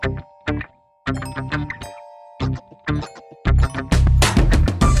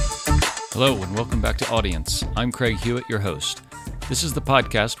Hello and welcome back to Audience. I'm Craig Hewitt, your host. This is the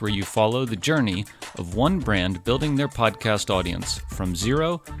podcast where you follow the journey of one brand building their podcast audience from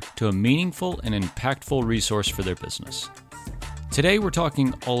zero to a meaningful and impactful resource for their business. Today we're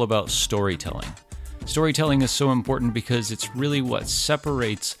talking all about storytelling. Storytelling is so important because it's really what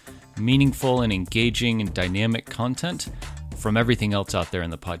separates meaningful and engaging and dynamic content from everything else out there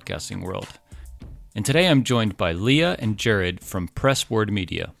in the podcasting world. And today I'm joined by Leah and Jared from Pressword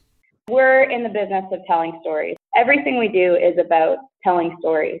Media. We're in the business of telling stories. Everything we do is about telling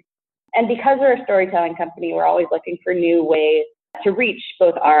stories. And because we're a storytelling company, we're always looking for new ways to reach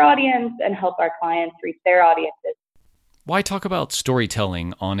both our audience and help our clients reach their audiences. Why talk about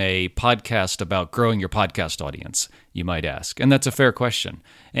storytelling on a podcast about growing your podcast audience, you might ask? And that's a fair question.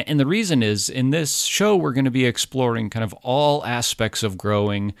 And the reason is, in this show, we're going to be exploring kind of all aspects of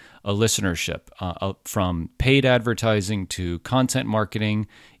growing a listenership, from paid advertising to content marketing,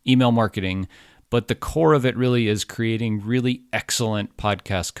 email marketing. But the core of it really is creating really excellent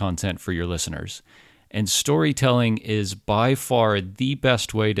podcast content for your listeners. And storytelling is by far the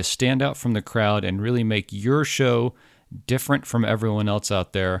best way to stand out from the crowd and really make your show different from everyone else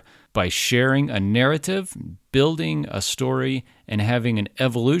out there by sharing a narrative, building a story, and having an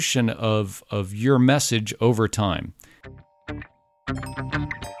evolution of your message over time.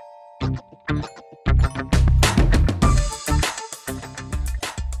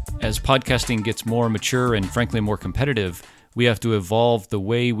 As podcasting gets more mature and frankly more competitive, we have to evolve the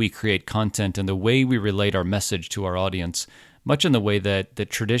way we create content and the way we relate our message to our audience, much in the way that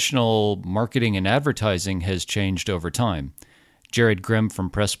traditional marketing and advertising has changed over time. Jared Grimm from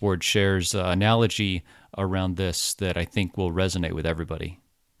Pressword shares an analogy around this that I think will resonate with everybody.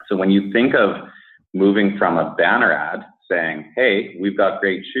 So when you think of moving from a banner ad saying, hey, we've got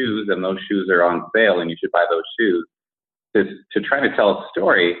great shoes and those shoes are on sale and you should buy those shoes, to try to tell a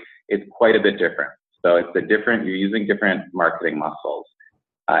story, it's quite a bit different. So you're using different marketing muscles.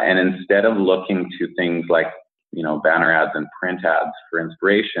 And instead of looking to things like banner ads and print ads for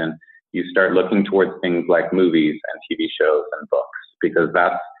inspiration, you start looking towards things like movies and TV shows and books, because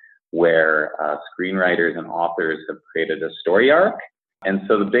that's where screenwriters and authors have created a story arc. And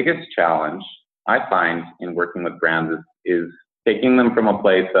so the biggest challenge I find in working with brands is taking them from a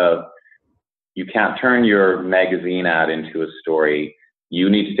place of, you can't turn your magazine ad into a story. You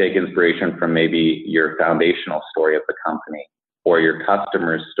need to take inspiration from maybe your foundational story of the company or your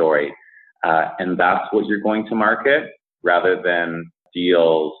customer's story. And that's what you're going to market rather than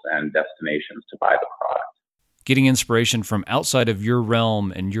deals and destinations to buy the product. Getting inspiration from outside of your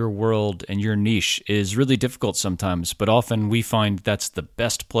realm and your world and your niche is really difficult sometimes, but often we find that's the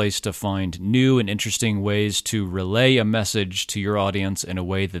best place to find new and interesting ways to relay a message to your audience in a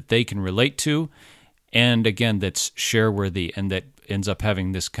way that they can relate to, and again, that's share-worthy and that ends up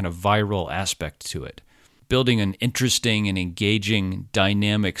having this kind of viral aspect to it. Building an interesting and engaging,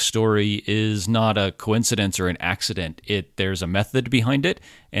 dynamic story is not a coincidence or an accident. There's a method behind it,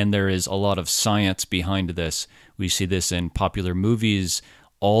 and there is a lot of science behind this. We see this in popular movies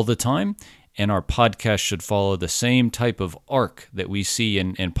all the time, and our podcast should follow the same type of arc that we see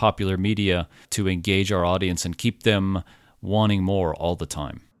in popular media to engage our audience and keep them wanting more all the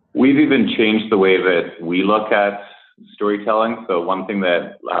time. We've even changed the way that we look at storytelling. So one thing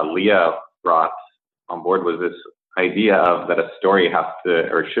that Leah brought on board was this idea of that a story has to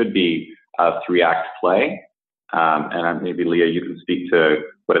or should be a 3-act play. And maybe Leah, you can speak to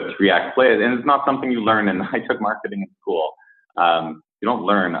what a 3-act play is. And it's not something you learn I took marketing in school. You don't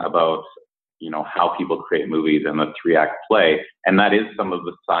learn about, how people create movies and the 3-act play. And that is some of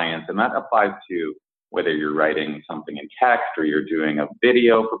the science. And that applies to whether you're writing something in text or you're doing a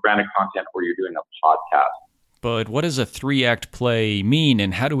video for branded content or you're doing a podcast. But what does a 3-act play mean,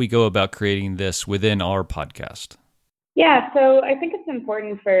 and how do we go about creating this within our podcast? Yeah, so I think it's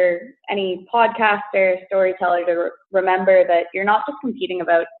important for any podcaster, storyteller to remember that you're not just competing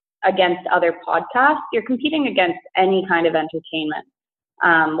against other podcasts, you're competing against any kind of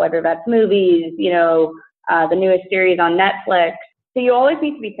entertainment, whether that's movies, the newest series on Netflix. So you always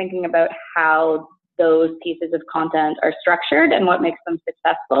need to be thinking about how those pieces of content are structured and what makes them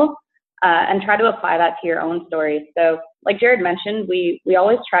successful. And try to apply that to your own stories. So like Jared mentioned, we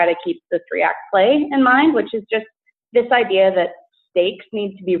always try to keep the 3-act play in mind, which is just this idea that stakes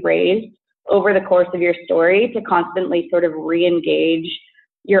need to be raised over the course of your story to constantly sort of re-engage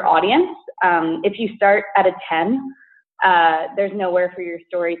your audience. If you start at a 10, there's nowhere for your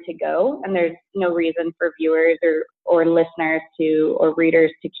story to go, and there's no reason for viewers or listeners or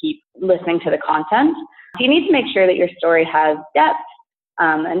readers to keep listening to the content. So you need to make sure that your story has depth,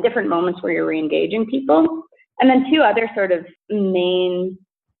 and different moments where you're re-engaging people. And then 2 other sort of main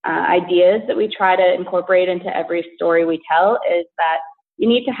ideas that we try to incorporate into every story we tell is that you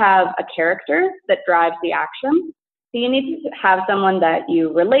need to have a character that drives the action. So you need to have someone that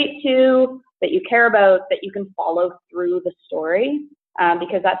you relate to, that you care about, that you can follow through the story,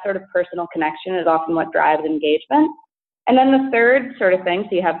 because that sort of personal connection is often what drives engagement. And then the third sort of thing,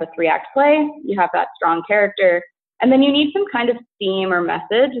 so you have the 3-act play, you have that strong character, and then you need some kind of theme or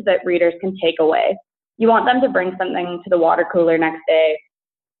message that readers can take away. You want them to bring something to the water cooler next day,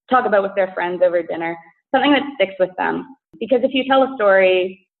 talk about with their friends over dinner, something that sticks with them. Because if you tell a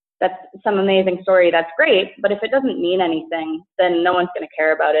story that's some amazing story, that's great, but if it doesn't mean anything, then no one's going to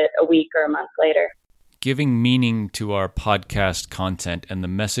care about it a week or a month later. Giving meaning to our podcast content and the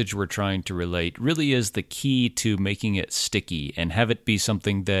message we're trying to relate really is the key to making it sticky and have it be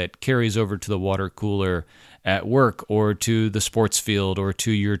something that carries over to the water cooler at work or to the sports field or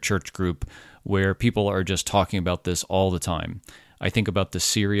to your church group where people are just talking about this all the time. I think about the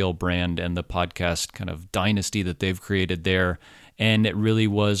Serial brand and the podcast kind of dynasty that they've created there, and it really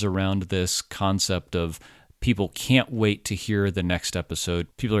was around this concept of people can't wait to hear the next episode.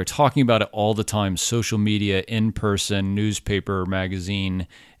 People are talking about it all the time, social media, in person, newspaper, magazine.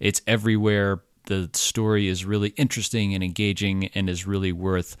 It's everywhere. The story is really interesting and engaging and is really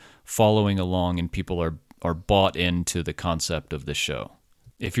worth following along, and people are bought into the concept of the show.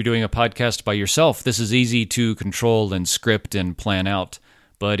 If you're doing a podcast by yourself, this is easy to control and script and plan out.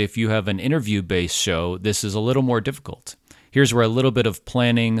 But if you have an interview-based show, this is a little more difficult. Here's where a little bit of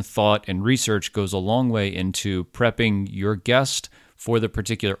planning, thought, and research goes a long way into prepping your guest for the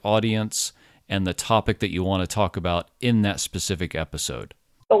particular audience and the topic that you want to talk about in that specific episode.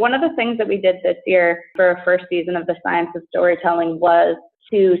 But one of the things that we did this year for our first season of The Science of Storytelling was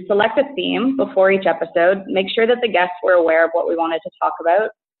to select a theme before each episode, make sure that the guests were aware of what we wanted to talk about.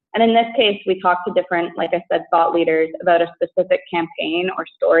 And in this case, we talked to different, like I said, thought leaders about a specific campaign or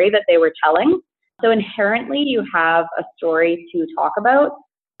story that they were telling. So inherently, you have a story to talk about.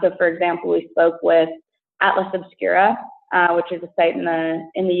 So for example, we spoke with Atlas Obscura, which is a site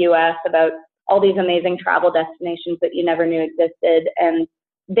in the US about all these amazing travel destinations that you never knew existed. And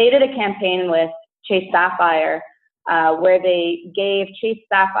they did a campaign with Chase Sapphire, where they gave Chase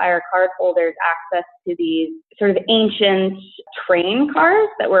Sapphire cardholders access to these sort of ancient train cars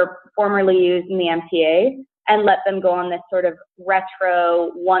that were formerly used in the MTA and let them go on this sort of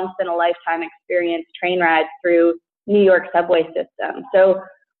retro, once-in-a-lifetime experience train ride through New York subway system. So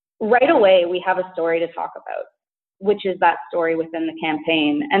right away, we have a story to talk about, which is that story within the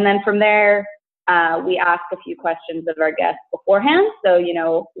campaign. And then from there, we ask a few questions of our guests beforehand. So, you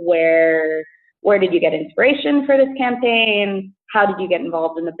know, where did you get inspiration for this campaign? How did you get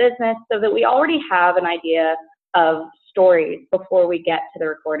involved in the business? So that we already have an idea of stories before we get to the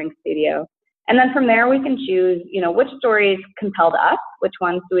recording studio. And then from there, we can choose, you know, which stories compelled us, which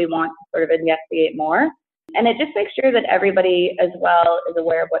ones do we want to sort of investigate more. And it just makes sure that everybody as well is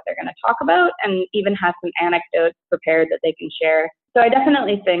aware of what they're going to talk about and even has some anecdotes prepared that they can share. So I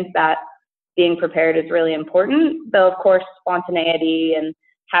definitely think that being prepared is really important, though of course spontaneity and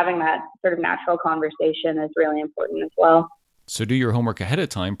having that sort of natural conversation is really important as well. So do your homework ahead of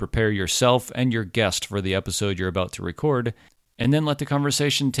time, prepare yourself and your guest for the episode you're about to record, and then let the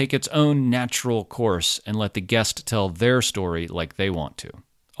conversation take its own natural course and let the guest tell their story like they want to.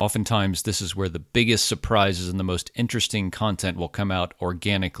 Oftentimes, this is where the biggest surprises and the most interesting content will come out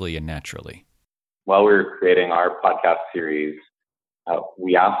organically and naturally. While we were creating our podcast series,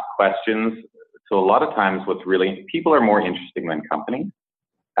 we asked questions. So a lot of times people are more interesting than companies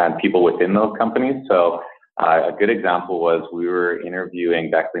and people within those companies. So a good example was we were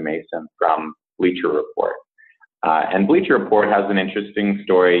interviewing Beckley Mason from Bleacher Report. And Bleacher Report has an interesting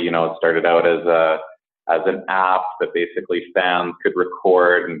story. You know, it started out as an app that basically fans could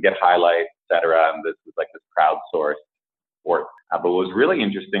record and get highlights, et cetera. And this was like this crowdsourced sport. But what was really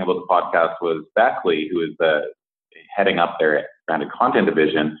interesting about the podcast was Beckley, who is heading up their branded content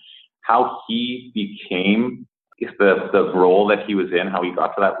division, how he became the role that he was in, how he got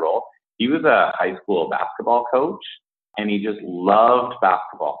to that role. He was a high school basketball coach, and he just loved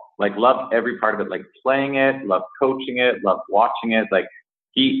basketball, like loved every part of it, like playing it, loved coaching it, loved watching it. Like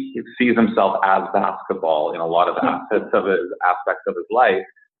he sees himself as basketball in a lot of aspects of his life.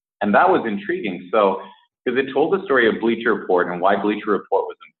 And that was intriguing. So, because it told the story of Bleacher Report and why Bleacher Report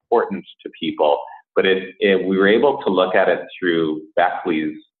was important to people, but we were able to look at it through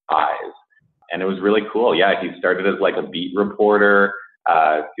Beckley's eyes. And it was really cool. Yeah, he started as like a beat reporter,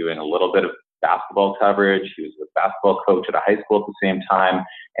 doing a little bit of basketball coverage. He was a basketball coach at a high school at the same time.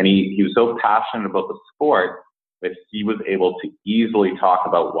 And he was so passionate about the sport that he was able to easily talk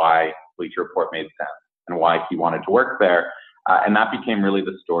about why Bleacher Report made sense and why he wanted to work there. And that became really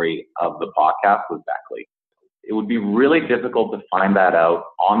the story of the podcast was Beckley. It would be really difficult to find that out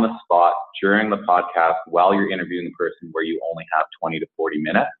on the spot during the podcast while you're interviewing the person where you only have 20 to 40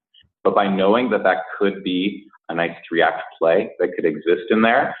 minutes. But by knowing that that could be a nice 3-act play that could exist in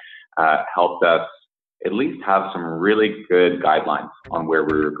there, helped us at least have some really good guidelines on where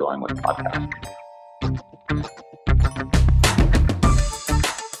we were going with the podcast.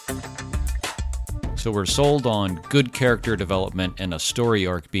 So we're sold on good character development and a story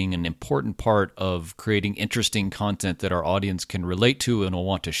arc being an important part of creating interesting content that our audience can relate to and will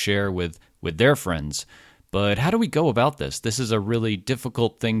want to share with their friends. But how do we go about this? This is a really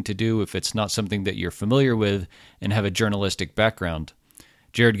difficult thing to do if it's not something that you're familiar with and have a journalistic background.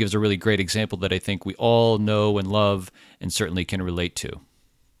 Jared gives a really great example that I think we all know and love and certainly can relate to.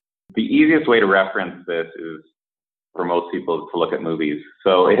 The easiest way to reference this is for most people to look at movies.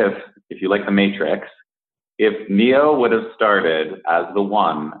 So if you like The Matrix, if Neo would have started as the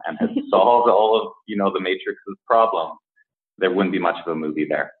one and had solved all of, the Matrix's problems, there wouldn't be much of a movie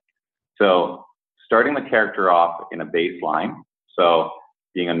there. So starting the character off in a baseline, so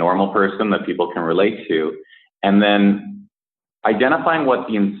being a normal person that people can relate to, and then identifying what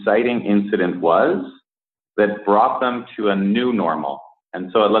the inciting incident was that brought them to a new normal. And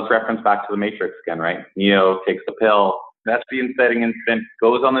so let's reference back to The Matrix again, right? Neo takes the pill. That's the inciting incident,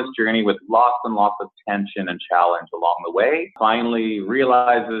 goes on this journey with lots and lots of tension and challenge along the way, finally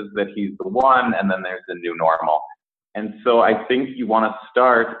realizes that he's the one, and then there's a new normal. And so I think you want to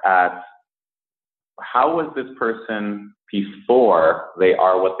start at how was this person before they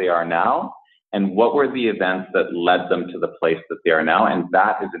are what they are now? And what were the events that led them to the place that they are now? And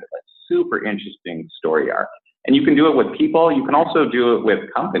that is a super interesting story arc. And you can do it with people. You can also do it with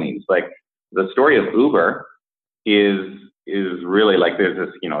companies. Like the story of Uber is really like there's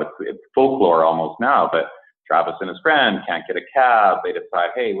this, it's folklore almost now, but Travis and his friend can't get a cab. They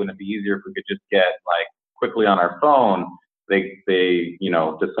decide, hey, wouldn't it be easier if we could just get quickly on our phone? They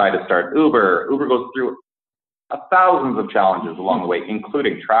decide to start Uber. Uber goes through thousands of challenges along the way,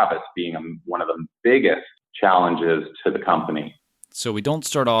 including Travis being one of the biggest challenges to the company. So we don't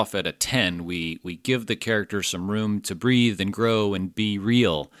start off at a 10. We give the character some room to breathe and grow and be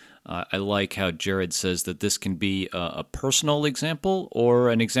real. I like how Jared says that this can be a personal example or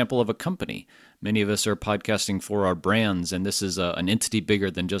an example of a company. Many of us are podcasting for our brands, and this is an entity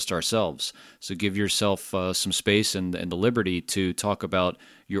bigger than just ourselves. So give yourself some space and the liberty to talk about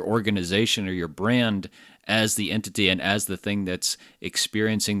your organization or your brand as the entity and as the thing that's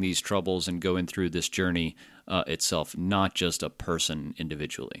experiencing these troubles and going through this journey itself, not just a person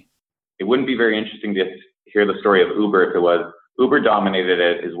individually. It wouldn't be very interesting to hear the story of Uber if it was Uber dominated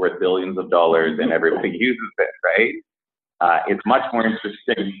it, is worth billions of dollars, and everybody uses it, right? It's much more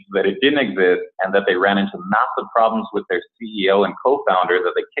interesting that it didn't exist and that they ran into massive problems with their CEO and co-founder,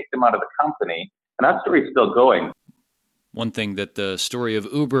 that they kicked him out of the company, and that story is still going. One thing that the story of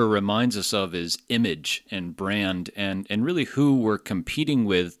Uber reminds us of is image and brand and really who we're competing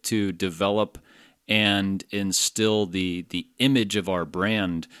with to develop and instill the image of our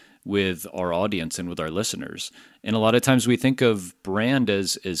brand with our audience and with our listeners. And a lot of times we think of brand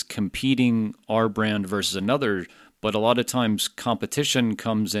as competing our brand versus another, but a lot of times competition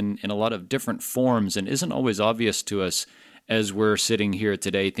comes in a lot of different forms and isn't always obvious to us as we're sitting here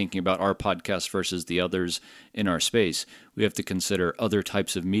today thinking about our podcast versus the others in our space. We have to consider other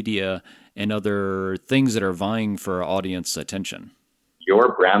types of media and other things that are vying for our audience attention.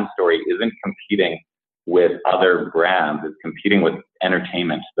 Your brand story isn't competing with other brands. It's competing with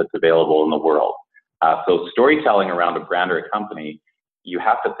entertainment that's available in the world. So storytelling around a brand or a company, you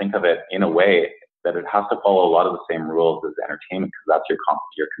have to think of it in a way that it has to follow a lot of the same rules as entertainment, because that's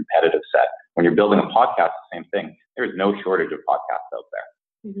your competitive set. When you're building a podcast, the same thing. There's no shortage of podcasts out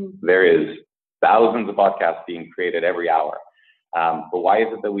there. Mm-hmm. There is thousands of podcasts being created every hour. But why is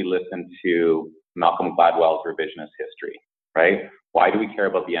it that we listen to Malcolm Gladwell's revisionist history, right? Why do we care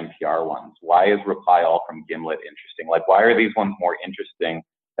about the NPR ones? Why is Reply All from Gimlet interesting? Why are these ones more interesting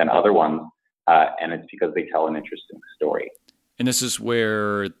than other ones? And it's because they tell an interesting story. And this is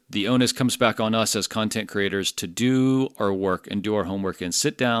where the onus comes back on us as content creators to do our work and do our homework and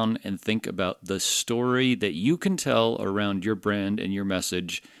sit down and think about the story that you can tell around your brand and your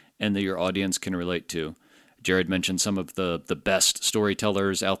message and that your audience can relate to. Jared mentioned some of the best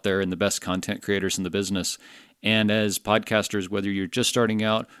storytellers out there and the best content creators in the business. And as podcasters, whether you're just starting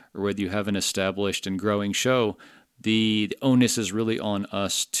out or whether you have an established and growing show, the onus is really on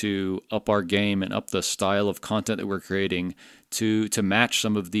us to up our game and up the style of content that we're creating to match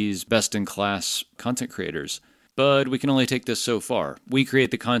some of these best-in-class content creators. But we can only take this so far. We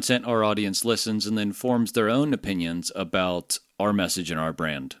create the content, our audience listens, and then forms their own opinions about our message and our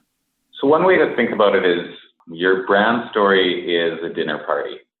brand. So one way to think about it is your brand story is a dinner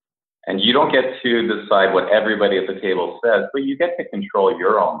party. And you don't get to decide what everybody at the table says, but you get to control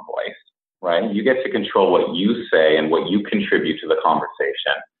your own voice, right? You get to control what you say and what you contribute to the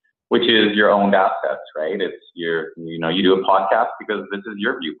conversation, which is your own assets, right? It's you do a podcast because this is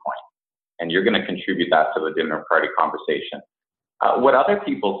your viewpoint, and you're going to contribute that to the dinner party conversation. What other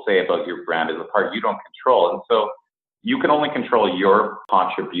people say about your brand is a part you don't control. And so you can only control your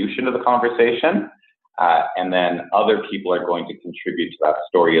contribution to the conversation. And then other people are going to contribute to that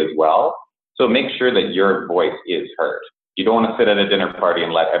story as well. So make sure that your voice is heard. You don't want to sit at a dinner party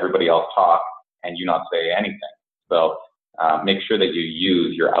and let everybody else talk and you not say anything. So make sure that you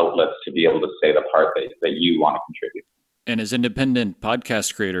use your outlets to be able to say the part that you want to contribute. And as independent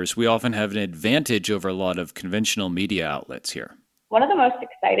podcast creators, we often have an advantage over a lot of conventional media outlets here. One of the most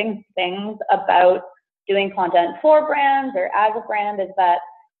exciting things about doing content for brands or as a brand is that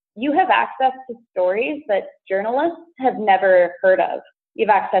you have access to stories that journalists have never heard of. You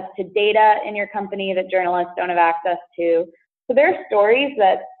have access to data in your company that journalists don't have access to. So there are stories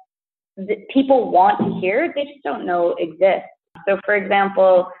that people want to hear, they just don't know exist. So for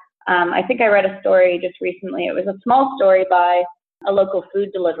example, I think I read a story just recently. It was a small story by a local food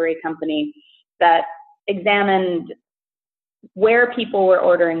delivery company that examined where people were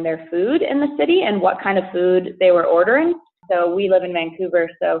ordering their food in the city and what kind of food they were ordering. So we live in Vancouver,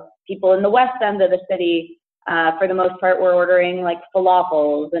 so people in the west end of the city, for the most part, were ordering like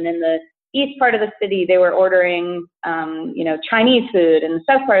falafels, and in the east part of the city, they were ordering, Chinese food. In the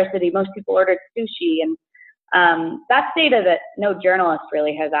south part of the city, most people ordered sushi, and that's data that no journalist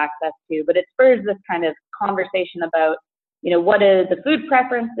really has access to. But it spurs this kind of conversation about, what is the food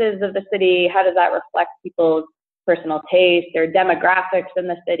preferences of the city? How does that reflect people's personal taste, their demographics in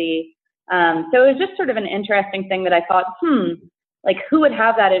the city? So it was just sort of an interesting thing that I thought, who would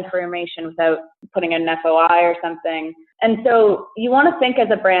have that information without putting in an FOI or something? And so you want to think as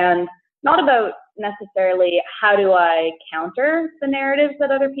a brand, not about necessarily how do I counter the narratives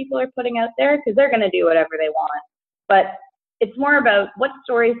that other people are putting out there, because they're going to do whatever they want. But it's more about what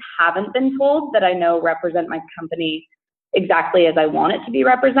stories haven't been told that I know represent my company exactly as I want it to be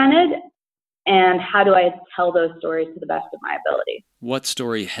represented. And how do I tell those stories to the best of my ability? What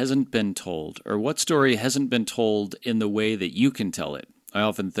story hasn't been told, or what story hasn't been told in the way that you can tell it? I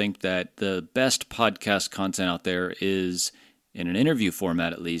often think that the best podcast content out there is, in an interview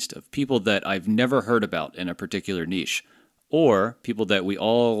format at least, of people that I've never heard about in a particular niche, or people that we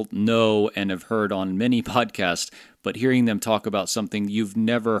all know and have heard on many podcasts, but hearing them talk about something you've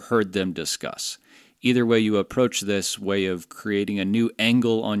never heard them discuss. Either way you approach this way of creating a new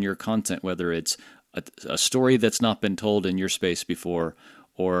angle on your content, whether it's a story that's not been told in your space before,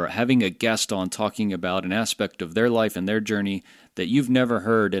 or having a guest on talking about an aspect of their life and their journey that you've never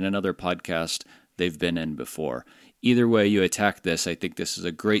heard in another podcast they've been in before. Either way you attack this, I think this is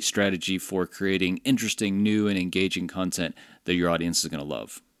a great strategy for creating interesting, new, and engaging content that your audience is going to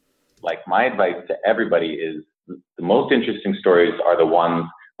love. Like my advice to everybody is the most interesting stories are the ones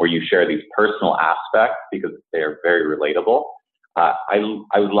where you share these personal aspects because they're very relatable. I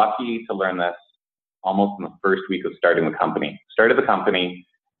was lucky to learn this almost in the first week of starting the company. Started the company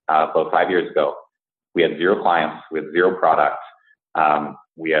about 5 years ago. We had 0 clients, we had 0 products,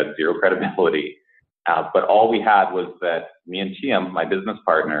 we had 0 credibility, but all we had was that me and Chiam, my business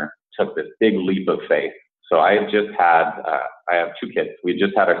partner, took this big leap of faith. So I have 2 kids. We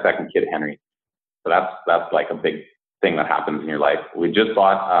just had our second kid, Henry. So that's like a big thing that happens in your life. We just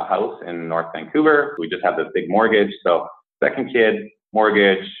bought a house in North Vancouver. We just have this big mortgage. So second kid,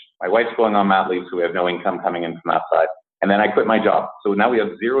 mortgage, my wife's going on mat leave, so we have no income coming in from that side. And then I quit my job. So now we have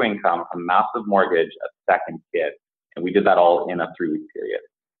 0 income, a massive mortgage, a second kid. And we did that all in a 3-week period.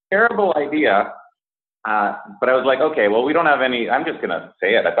 Terrible idea. But I was like, okay, well, we don't have any, I'm just going to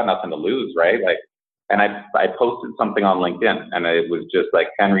say it. I've got nothing to lose, right? And I posted something on LinkedIn, and it was just like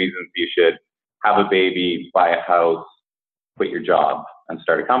 10 reasons you should have a baby, buy a house, quit your job, and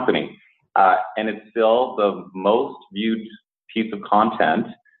start a company. And it's still the most viewed piece of content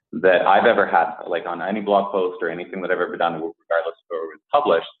that I've ever had, like on any blog post or anything that I've ever done, regardless of where it was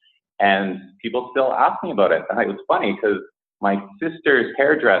published. And people still ask me about it. And it was funny because my sister's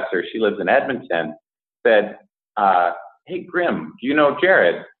hairdresser, she lives in Edmonton, said, hey, Grim, do you know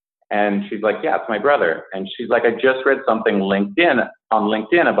Jared? And she's like, yeah, it's my brother. And she's like, I just read something on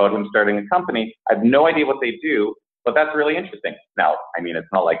LinkedIn about him starting a company. I have no idea what they do, but that's really interesting. Now, I mean, it's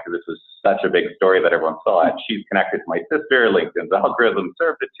not like this was such a big story that everyone saw it. She's connected to my sister. LinkedIn's algorithm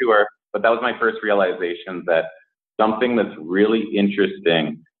served it to her. But that was my first realization that something that's really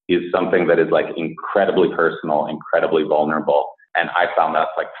interesting is something that is like incredibly personal, incredibly vulnerable. And I found that's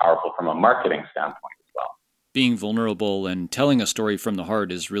like powerful from a marketing standpoint as well. Being vulnerable and telling a story from the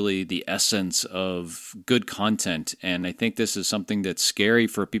heart is really the essence of good content. And I think this is something that's scary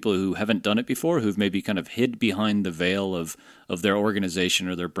for people who haven't done it before, who've maybe kind of hid behind the veil of their organization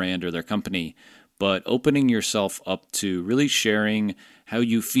or their brand or their company. But opening yourself up to really sharing how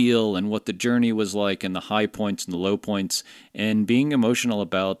you feel and what the journey was like and the high points and the low points, and being emotional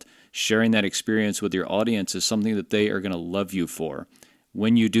about sharing that experience with your audience is something that they are going to love you for.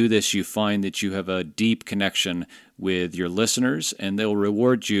 When you do this, you find that you have a deep connection with your listeners, and they'll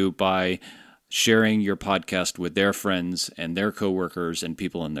reward you by sharing your podcast with their friends and their coworkers and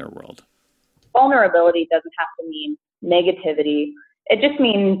people in their world. Vulnerability doesn't have to mean negativity. It just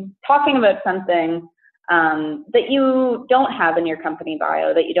means talking about something that you don't have in your company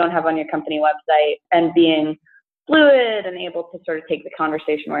bio, that you don't have on your company website, and being fluid and able to sort of take the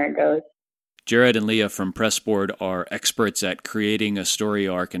conversation where it goes. Jared and Leah from Pressboard are experts at creating a story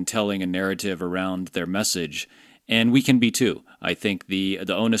arc and telling a narrative around their message, and we can be too. I think the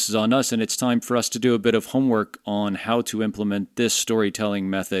onus is on us, and it's time for us to do a bit of homework on how to implement this storytelling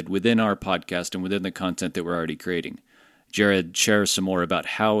method within our podcast and within the content that we're already creating. Jared, share some more about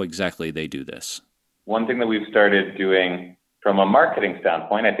how exactly they do this. One thing that we've started doing from a marketing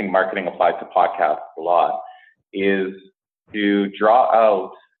standpoint, I think marketing applies to podcasts a lot, is to draw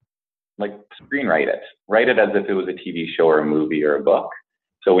out, like screenwrite it. Write it as if it was a TV show or a movie or a book.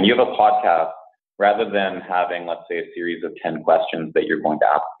 So when you have a podcast, rather than having, let's say, a series of 10 questions that you're going to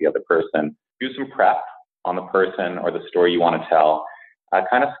ask the other person, do some prep on the person or the story you want to tell.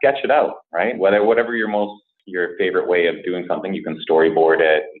 Kind of sketch it out, right? Whatever your favorite way of doing something, you can storyboard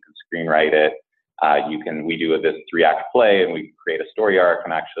it, you can screenwrite it. We do this 3-act play, and we create a story arc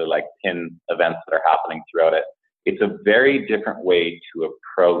and actually like pin events that are happening throughout it. It's a very different way to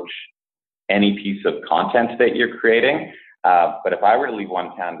approach any piece of content that you're creating. But if I were to leave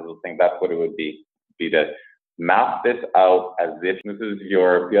one tangible thing, that's what it would be to map this out as if this is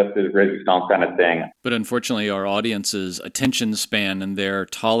your pièce de résistance kind of thing. But unfortunately, our audience's attention span and their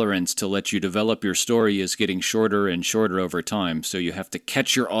tolerance to let you develop your story is getting shorter and shorter over time. So you have to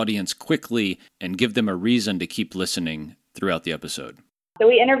catch your audience quickly and give them a reason to keep listening throughout the episode. So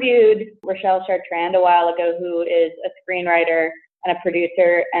we interviewed Rochelle Chartrand a while ago, who is a screenwriter and a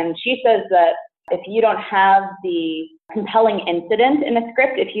producer, and she says that if you don't have the compelling incident in a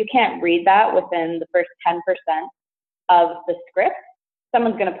script, if you can't read that within the first 10% of the script,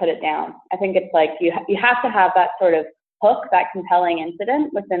 someone's going to put it down. I think it's like you have to have that sort of hook, that compelling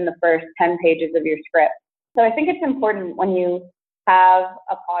incident within the first 10 pages of your script. So I think it's important when you have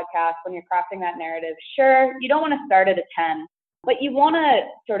a podcast, when you're crafting that narrative, sure, you don't want to start at a 10, but you want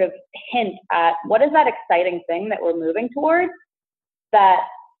to sort of hint at what is that exciting thing that we're moving towards that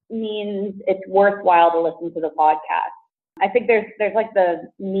means it's worthwhile to listen to the podcast. I think there's like the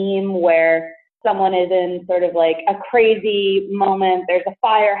meme where someone is in sort of like a crazy moment. There's a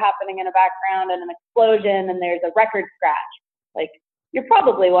fire happening in the background and an explosion, and there's a record scratch. Like, you're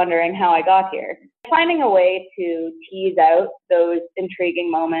probably wondering how I got here. Finding a way to tease out those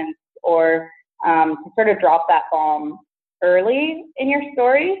intriguing moments or to sort of drop that bomb early in your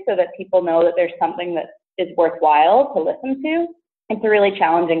story so that people know that there's something that is worthwhile to listen to. It's a really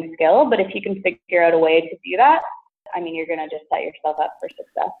challenging skill, but if you can figure out a way to do that, I mean, you're going to just set yourself up for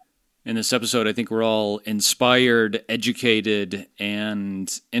success. In this episode, I think we're all inspired, educated,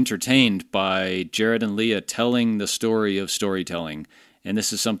 and entertained by Jared and Leah telling the story of storytelling. And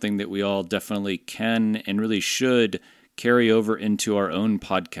this is something that we all definitely can and really should carry over into our own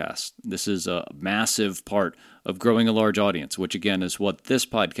podcast. This is a massive part of growing a large audience, which again is what this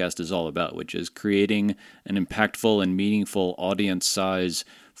podcast is all about, which is creating an impactful and meaningful audience size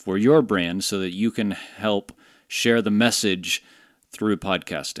for your brand so that you can help share the message through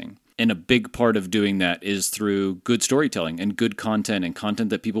podcasting. And a big part of doing that is through good storytelling and good content and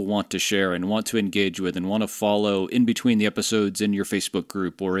content that people want to share and want to engage with and want to follow in between the episodes in your Facebook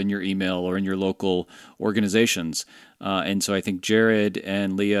group or in your email or in your local organizations. And so I think Jared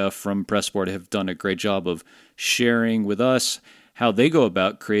and Leah from Pressboard have done a great job of sharing with us how they go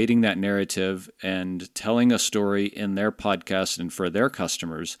about creating that narrative and telling a story in their podcast and for their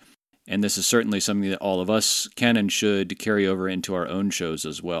customers. And this is certainly something that all of us can and should carry over into our own shows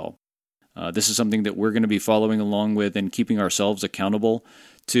as well. This is something that we're going to be following along with and keeping ourselves accountable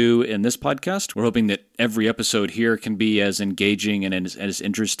to in this podcast. We're hoping that every episode here can be as engaging and as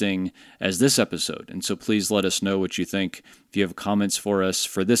interesting as this episode. And so please let us know what you think. If you have comments for us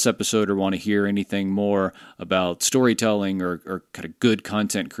for this episode or want to hear anything more about storytelling or kind of good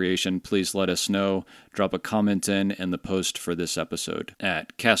content creation, please let us know. Drop a comment in the post for this episode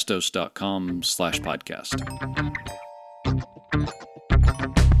at castos.com/podcast.